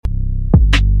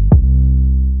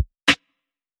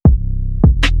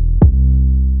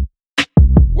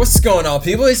What's going on,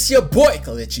 people? It's your boy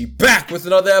Kalichi back with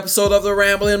another episode of the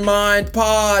Rambling Mind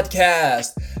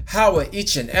Podcast. How are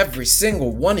each and every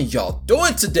single one of y'all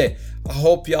doing today? I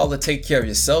hope y'all are taking care of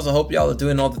yourselves. I hope y'all are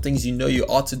doing all the things you know you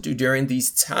ought to do during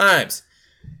these times.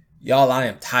 Y'all, I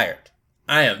am tired.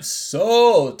 I am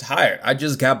so tired. I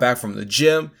just got back from the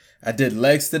gym. I did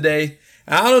legs today.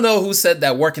 I don't know who said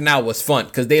that working out was fun,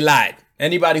 because they lied.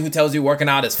 Anybody who tells you working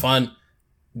out is fun,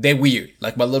 they weird.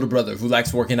 Like my little brother who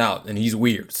likes working out and he's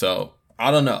weird. So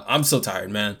I don't know. I'm so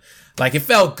tired, man. Like, it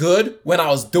felt good when I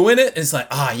was doing it. It's like,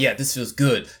 yeah, this feels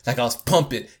good. Like I was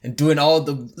pumping and doing all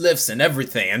the lifts and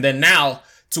everything. And then now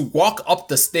to walk up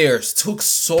the stairs took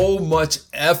so much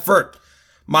effort.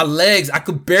 My legs, I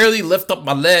could barely lift up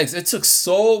my legs. It took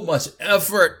so much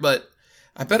effort, but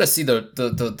I better see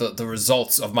the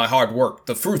results of my hard work,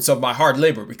 the fruits of my hard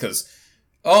labor, because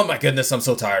oh my goodness, I'm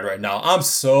so tired right now. I'm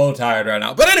so tired right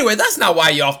now. But anyway, that's not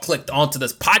why y'all clicked onto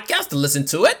this podcast to listen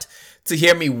to it, to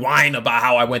hear me whine about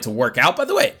how I went to work out. By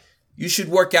the way, you should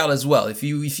work out as well. If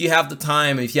you have the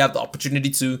time, if you have the opportunity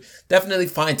to, definitely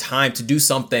find time to do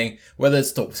something, whether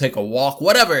it's to take a walk,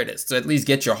 whatever it is, to at least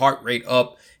get your heart rate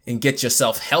up and get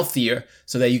yourself healthier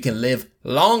so that you can live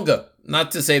longer. Not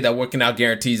to say that working out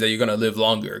guarantees that you're going to live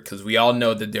longer, because we all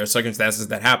know that there are circumstances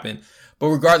that happen. But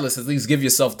regardless, at least give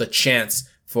yourself the chance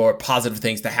for positive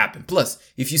things to happen. Plus,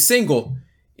 if you're single,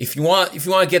 if you want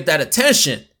to get that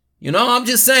attention, I'm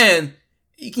just saying,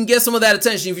 you can get some of that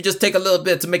attention if you just take a little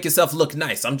bit to make yourself look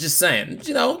nice. I'm just saying,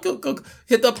 go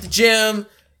hit up the gym,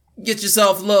 get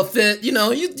yourself a little fit. You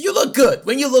look good.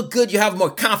 When you look good, you have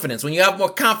more confidence. When you have more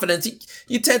confidence,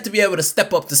 you tend to be able to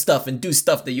step up to stuff and do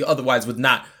stuff that you otherwise would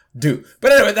not do.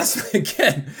 But anyway, that's,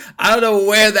 again, I don't know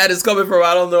where that is coming from.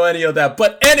 I don't know any of that.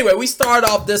 But anyway, we start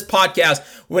off this podcast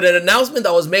with an announcement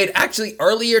that was made actually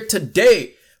earlier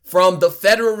today from the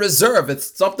Federal Reserve.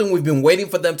 It's something we've been waiting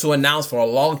for them to announce for a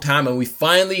long time, and we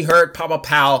finally heard Papa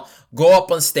Powell go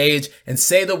up on stage and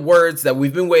say the words that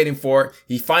we've been waiting for.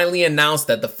 He finally announced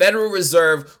that the Federal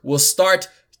Reserve will start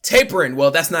tapering.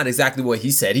 Well, that's not exactly what he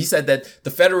said. He said that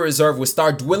the Federal Reserve would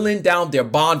start dwindling down their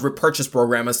bond repurchase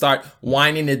program and start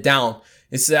winding it down.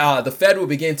 It's the Fed will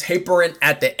begin tapering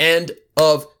at the end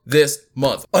of this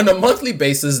month. On a monthly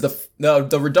basis,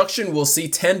 the reduction will see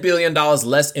 $10 billion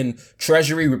less in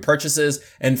treasury repurchases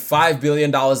and $5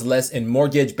 billion less in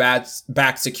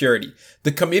mortgage-backed security.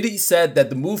 The committee said that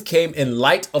the move came in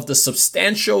light of the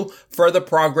substantial further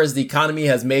progress the economy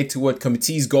has made toward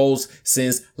committee's goals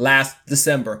since last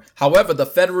December. However, the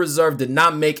Federal Reserve did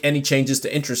not make any changes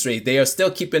to interest rates. They are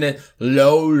still keeping it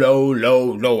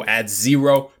low at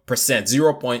 0%,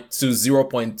 0.2,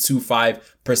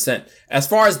 0.25%. As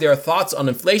far as their thoughts on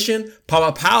inflation,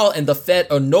 Papa Powell and the Fed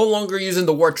are no longer using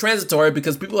the word transitory,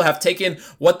 because people have taken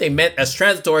what they meant as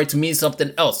transitory to mean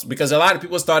something else. Because a lot of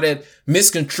people started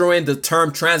misconstruing the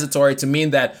term transitory to mean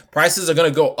that prices are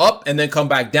going to go up and then come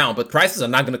back down. But prices are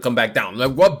not going to come back down.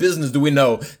 Like, what business do we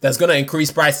know that's going to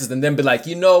increase prices and then be like,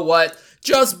 you know what?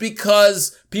 Just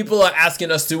because people are asking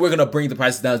us to, we're going to bring the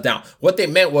prices down. What they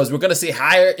meant was we're going to see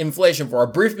higher inflation for a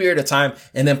brief period of time,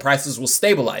 and then prices will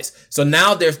stabilize. So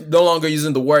now they're no longer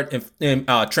using the word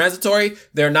transitory.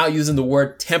 They're now using the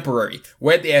word temporary,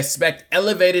 where they expect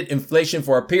elevated inflation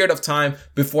for a period of time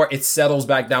before it settles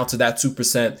back down to that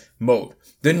 2% mode.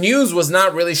 The news was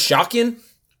not really shocking,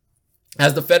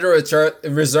 as the Federal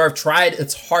Reserve tried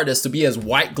its hardest to be as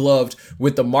white-gloved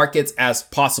with the markets as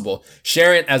possible,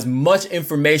 sharing as much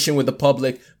information with the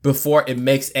public before it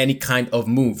makes any kind of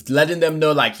move, letting them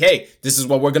know, like, hey, this is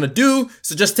what we're going to do,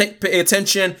 so just pay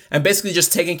attention, and basically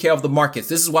just taking care of the markets.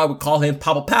 This is why we call him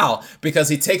Papa Powell, because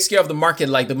he takes care of the market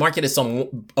like the market is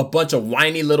a bunch of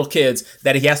whiny little kids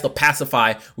that he has to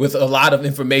pacify with a lot of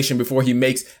information before he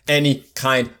makes any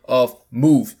kind of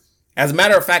move. As a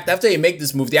matter of fact, after they make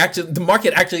this move, the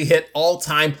market actually hit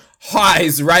all-time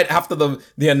highs right after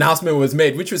the announcement was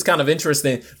made, which was kind of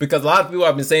interesting, because a lot of people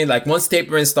have been saying, like, once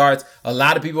tapering starts, a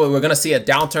lot of people, we're going to see a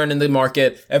downturn in the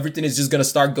market. Everything is just going to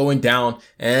start going down.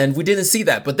 And we didn't see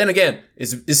that. But then again,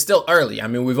 it's still early. I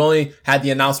mean, we've only had the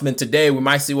announcement today. We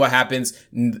might see what happens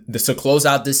to close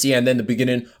out this year and then the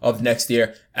beginning of next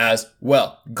year as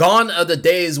well. Gone are the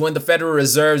days when the Federal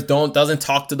Reserve doesn't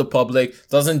talk to the public,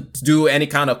 doesn't do any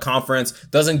kind of conference,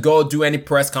 doesn't go do any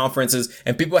press conferences,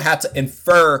 and people had to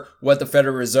infer what the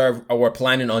Federal Reserve were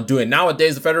planning on doing.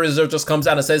 Nowadays, the Federal Reserve just comes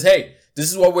out and says, hey, this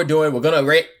is what we're doing. We're going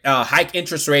to hike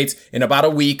interest rates in about a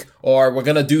week, or we're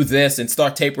going to do this and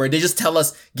start tapering. They just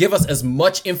give us as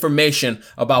much information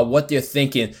about what they're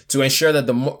thinking to ensure that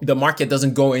the market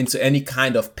doesn't go into any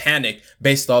kind of panic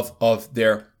based off of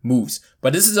their moves.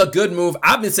 But this is a good move.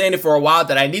 I've been saying it for a while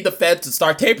that I need the Fed to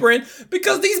start tapering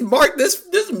because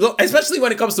especially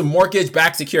when it comes to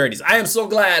mortgage-backed securities. I am so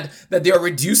glad that they are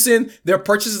reducing their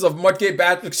purchases of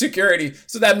mortgage-backed security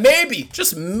so that maybe,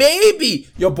 just maybe,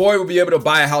 your boy will be able to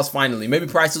buy a house finally. Maybe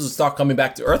prices will start coming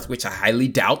back to earth, which I highly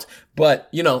doubt. But,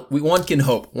 one can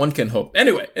hope. One can hope.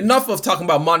 Anyway, enough of talking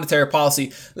about monetary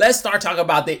policy. Let's start talking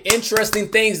about the interesting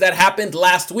things that happened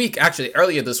last week. Actually,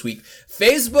 earlier this week.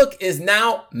 Facebook is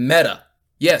now Meta.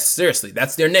 Yes, seriously,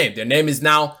 that's their name. Their name is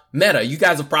now Meta. You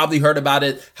guys have probably heard about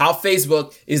it, how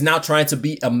Facebook is now trying to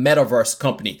be a metaverse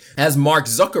company. As Mark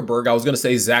Zuckerberg, I was going to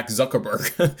say Zach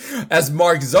Zuckerberg, as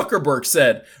Mark Zuckerberg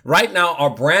said, right now our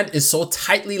brand is so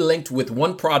tightly linked with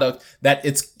one product that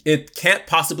it can't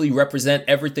possibly represent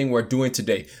everything we're doing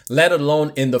today, let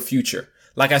alone in the future.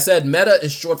 Like I said, Meta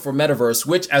is short for metaverse,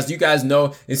 which, as you guys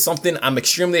know, is something I'm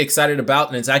extremely excited about,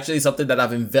 and it's actually something that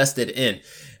I've invested in.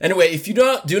 Anyway, if you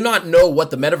do not know what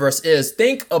the metaverse is,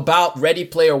 think about Ready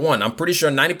Player One. I'm pretty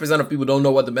sure 90% of people don't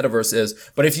know what the metaverse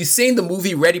is. But if you've seen the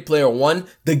movie Ready Player One,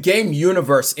 the game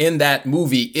universe in that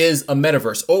movie is a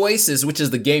metaverse. Oasis, which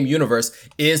is the game universe,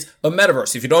 is a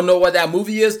metaverse. If you don't know what that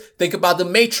movie is, think about the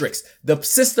Matrix. The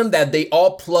system that they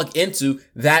all plug into,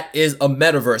 that is a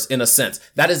metaverse in a sense.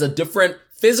 That is a different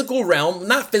physical realm,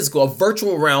 not physical, a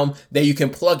virtual realm that you can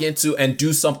plug into and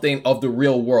do something of the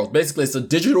real world. Basically, it's a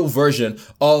digital version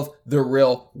of the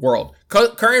real world.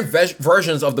 Current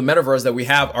versions of the metaverse that we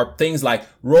have are things like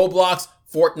Roblox,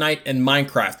 Fortnite, and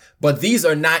Minecraft. But these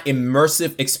are not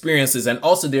immersive experiences, and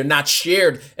also they're not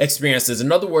shared experiences.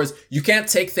 In other words, you can't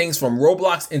take things from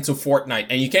Roblox into Fortnite,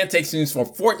 and you can't take things from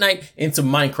Fortnite into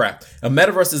Minecraft. A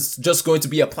metaverse is just going to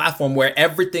be a platform where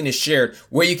everything is shared,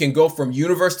 where you can go from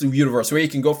universe to universe, where you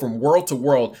can go from world to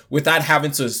world without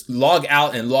having to log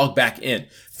out and log back in.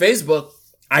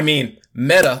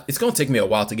 Meta, it's going to take me a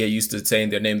while to get used to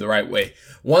saying their name the right way,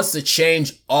 wants to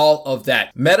change all of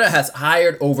that. Meta has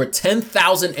hired over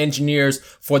 10,000 engineers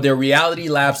for their reality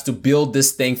labs to build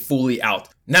this thing fully out.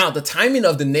 Now, the timing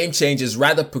of the name change is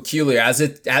rather peculiar, as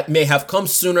it may have come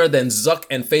sooner than Zuck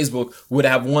and Facebook would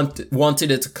have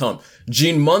wanted it to come.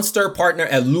 Gene Munster, partner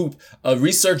at Loop, a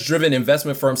research-driven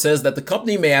investment firm, says that the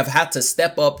company may have had to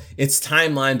step up its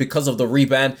timeline because of the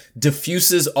rebrand,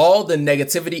 diffuses all the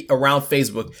negativity around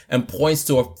Facebook, and points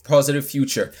to a positive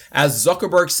future. As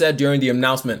Zuckerberg said during the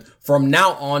announcement, from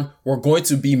now on, we're going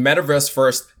to be metaverse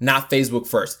first, not Facebook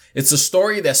first. It's a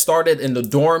story that started in the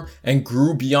dorm and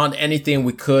grew beyond anything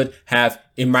we could have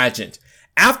imagined.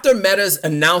 After Meta's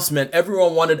announcement,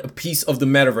 everyone wanted a piece of the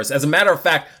metaverse. As a matter of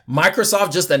fact,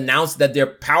 Microsoft just announced that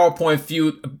their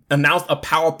announced a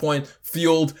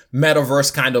PowerPoint-fueled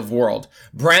metaverse kind of world.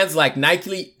 Brands like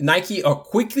Nike are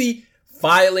quickly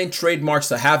filing trademarks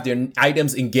to have their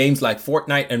items in games like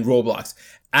Fortnite and Roblox.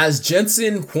 As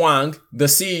Jensen Huang, the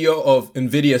CEO of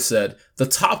NVIDIA, said, the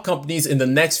top companies in the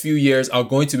next few years are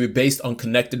going to be based on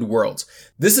connected worlds.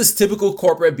 This is typical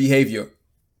corporate behavior.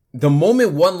 The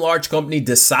moment one large company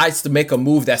decides to make a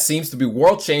move that seems to be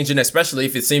world-changing, especially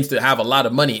if it seems to have a lot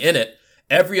of money in it,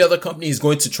 every other company is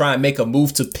going to try and make a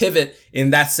move to pivot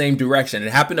in that same direction.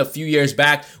 It happened a few years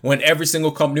back when every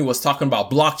single company was talking about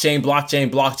blockchain,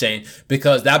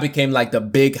 because that became like the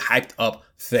big hyped up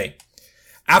thing.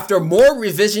 After more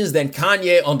revisions than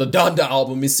Kanye on the Donda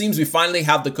album, it seems we finally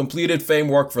have the completed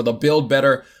framework for the Build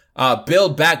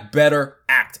Back Better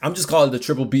Act. I'm just calling it the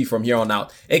Triple B from here on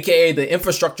out, aka the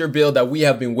infrastructure bill that we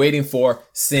have been waiting for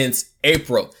since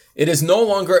April. It is no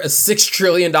longer a $6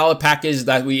 trillion package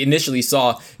that we initially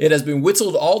saw. It has been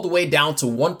whittled all the way down to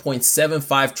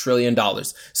 $1.75 trillion.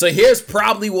 So here's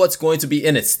probably what's going to be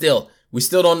in it still. We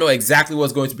still don't know exactly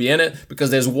what's going to be in it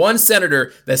because there's one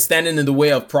senator that's standing in the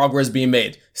way of progress being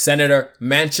made. Senator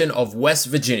Manchin of West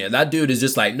Virginia. That dude is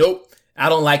just like, nope, I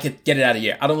don't like it. Get it out of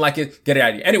here. I don't like it. Get it out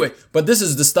of here. Anyway, but this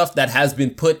is the stuff that has been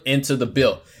put into the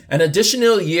bill. An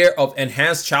additional year of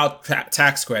enhanced child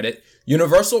tax credit,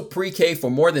 universal pre-K for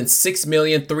more than 6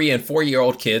 million 3- and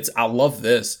 4-year-old kids. I love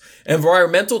this.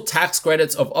 Environmental tax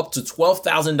credits of up to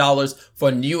 $12,000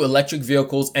 for new electric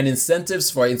vehicles and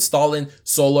incentives for installing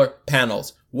solar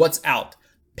panels. What's out?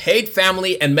 Paid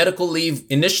family and medical leave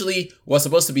initially was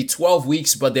supposed to be 12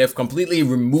 weeks, but they've completely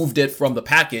removed it from the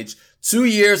package. 2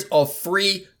 years of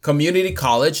free community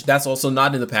college. That's also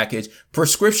not in the package.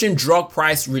 Prescription drug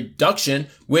price reduction,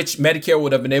 which Medicare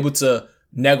would have been able to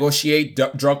negotiate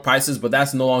drug prices, but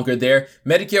that's no longer there.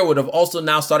 Medicare would have also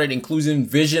now started including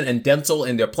vision and dental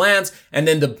in their plans. And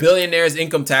then the billionaire's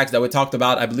income tax that we talked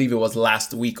about, I believe it was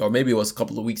last week, or maybe it was a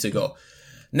couple of weeks ago.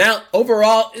 Now,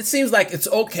 overall, it seems like it's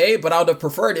okay, but I would have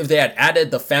preferred if they had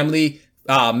added the family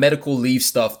medical leave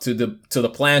stuff to the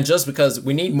plan, just because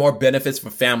we need more benefits for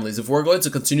families. If we're going to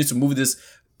continue to move this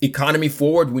economy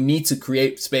forward, we need to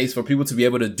create space for people to be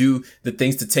able to do the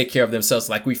things to take care of themselves.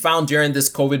 Like we found during this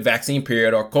COVID vaccine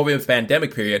period or COVID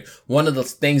pandemic period, one of the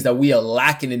things that we are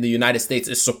lacking in the United States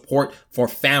is support for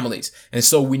families. And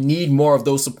so we need more of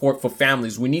those support for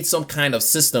families. We need some kind of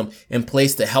system in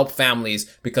place to help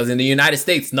families, because in the United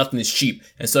States, nothing is cheap.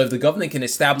 And so if the government can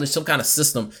establish some kind of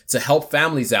system to help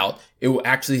families out, it will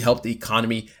actually help the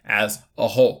economy as a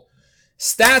whole.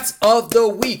 Stats of the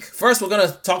week. First, we're going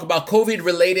to talk about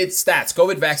COVID-related stats,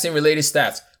 COVID vaccine-related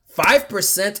stats.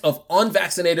 5% of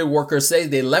unvaccinated workers say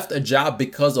they left a job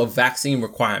because of vaccine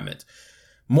requirement.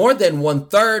 More than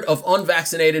 1/3 of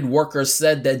unvaccinated workers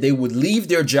said that they would leave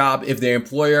their job if their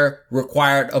employer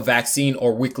required a vaccine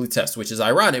or weekly test, which is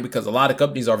ironic because a lot of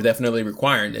companies are definitely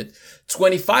requiring it.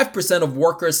 25% of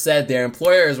workers said their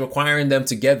employer is requiring them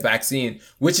to get vaccine,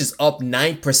 which is up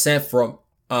 9%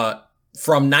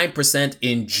 from 9%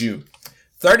 in June.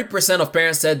 30% of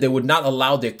parents said they would not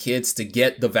allow their kids to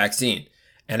get the vaccine.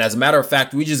 And as a matter of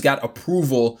fact, we just got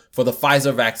approval for the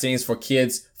Pfizer vaccines for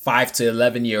kids 5 to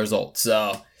 11 years old.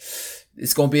 So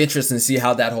it's going to be interesting to see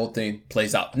how that whole thing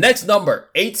plays out. Next number,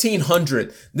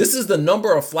 1,800. This is the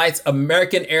number of flights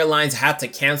American Airlines had to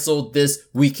cancel this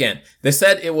weekend. They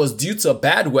said it was due to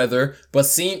bad weather, but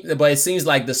it seems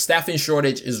like the staffing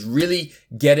shortage is really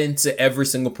getting to every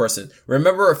single person.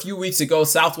 Remember a few weeks ago,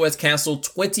 Southwest canceled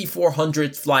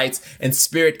 2,400 flights and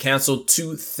Spirit canceled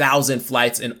 2,000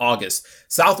 flights in August.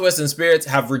 Southwest and Spirit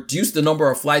have reduced the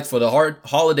number of flights for the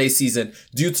holiday season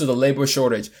due to the labor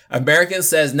shortage. American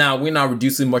says, now we're not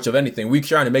reducing much of anything. We're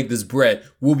trying to make this bread.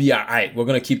 We'll be all right. We're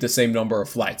going to keep the same number of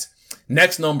flights.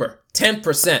 Next number,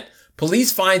 10%.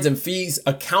 Police fines and fees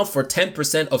account for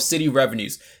 10% of city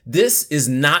revenues. This is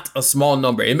not a small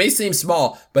number. It may seem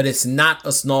small, but it's not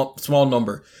a small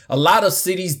number. A lot of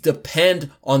cities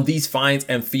depend on these fines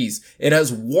and fees. It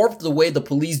has warped the way the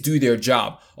police do their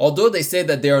job. Although they say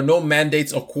that there are no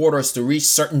mandates or quotas to reach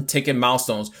certain ticket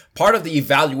milestones, part of the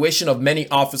evaluation of many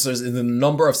officers is the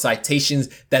number of citations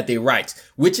that they write,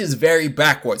 which is very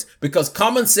backwards, because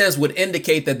common sense would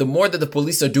indicate that the more that the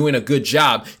police are doing a good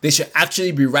job, they should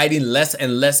actually be writing less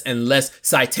and less and less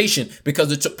citation, because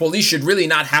the police should really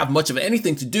not have much of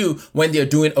anything to do when they're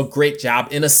doing a great job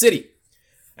in a city.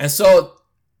 And so,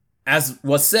 as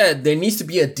was said, there needs to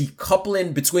be a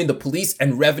decoupling between the police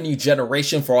and revenue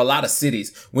generation for a lot of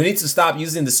cities. We need to stop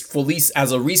using this police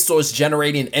as a resource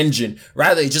generating engine.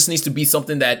 Rather, it just needs to be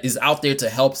something that is out there to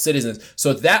help citizens.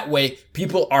 So that way,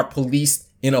 people are policed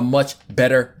in a much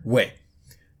better way.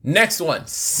 Next one,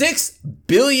 $6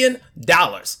 billion.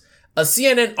 A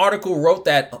CNN article wrote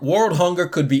that world hunger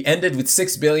could be ended with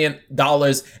 $6 billion,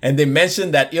 and they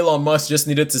mentioned that Elon Musk just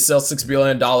needed to sell $6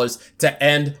 billion to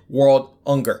end world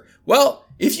hunger. Well,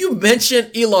 if you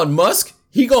mention Elon Musk,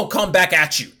 he gonna come back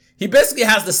at you. He basically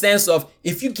has the stance of,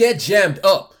 if you get jammed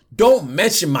up, don't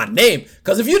mention my name,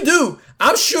 because if you do,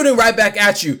 I'm shooting right back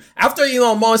at you. After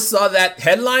Elon Musk saw that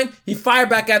headline, he fired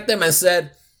back at them and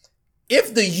said,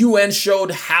 if the UN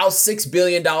showed how $6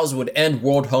 billion would end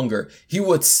world hunger, he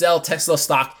would sell Tesla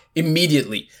stock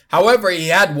immediately. However, he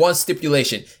had one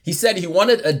stipulation. He said he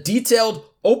wanted a detailed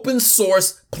open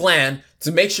source plan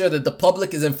to make sure that the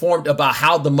public is informed about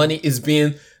how the money is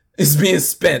being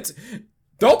spent.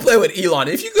 Don't play with Elon.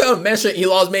 If you go mention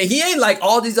Elon's man, he ain't like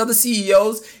all these other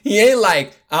CEOs. He ain't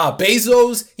like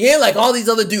Bezos. He ain't like all these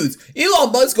other dudes.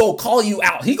 Elon Musk gonna call you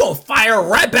out. He gonna fire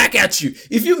right back at you.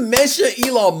 If you mention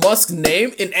Elon Musk's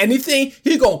name in anything,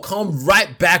 he gonna come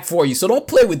right back for you. So don't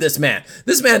play with this man.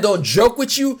 This man don't joke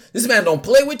with you. This man don't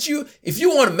play with you. If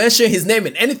you want to mention his name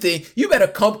in anything, you better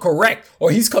come correct or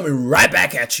he's coming right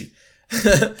back at you.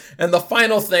 And the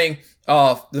final thing,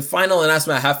 the final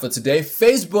announcement I have for today,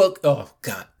 Facebook, oh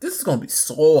God, this is going to be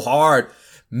so hard.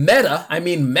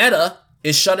 Meta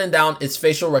is shutting down its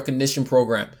facial recognition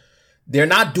program. They're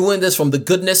not doing this from the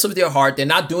goodness of their heart. They're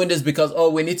not doing this because,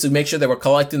 we need to make sure that we're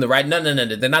collecting the right. No.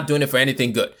 They're not doing it for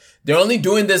anything good. They're only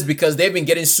doing this because they've been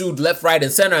getting sued left, right,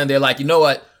 and center. And they're like, you know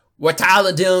what? We're tired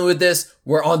of dealing with this.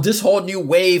 We're on this whole new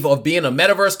wave of being a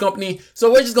metaverse company.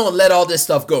 So we're just going to let all this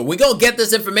stuff go. We're going to get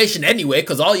this information anyway,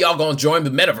 because all y'all going to join the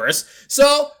metaverse.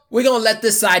 So we're going to let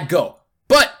this side go.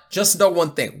 But just know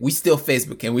one thing. We still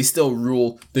Facebook and we still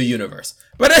rule the universe.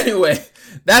 But anyway,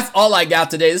 that's all I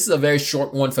got today. This is a very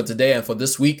short one for today and for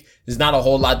this week. There's not a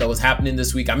whole lot that was happening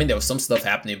this week. I mean, there was some stuff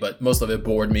happening, but most of it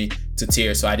bored me to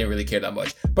tears. So I didn't really care that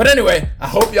much. But anyway, I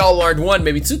hope y'all learned one,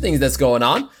 maybe two things that's going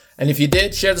on. And if you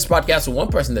did, share this podcast with one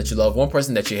person that you love, one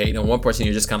person that you hate, and one person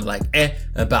you're just kind of like,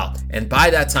 about. And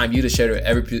by that time, you just share it with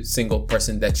every single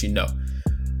person that you know.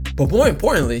 But more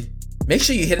importantly, make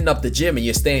sure you're hitting up the gym and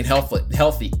you're staying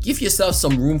healthy. Give yourself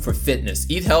some room for fitness.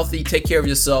 Eat healthy, take care of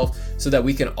yourself so that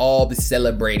we can all be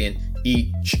celebrating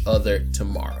each other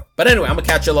tomorrow. But anyway, I'm gonna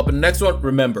catch y'all up in the next one.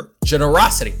 Remember,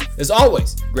 generosity is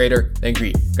always greater than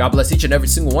greed. God bless each and every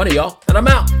single one of y'all, and I'm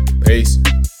out. Peace.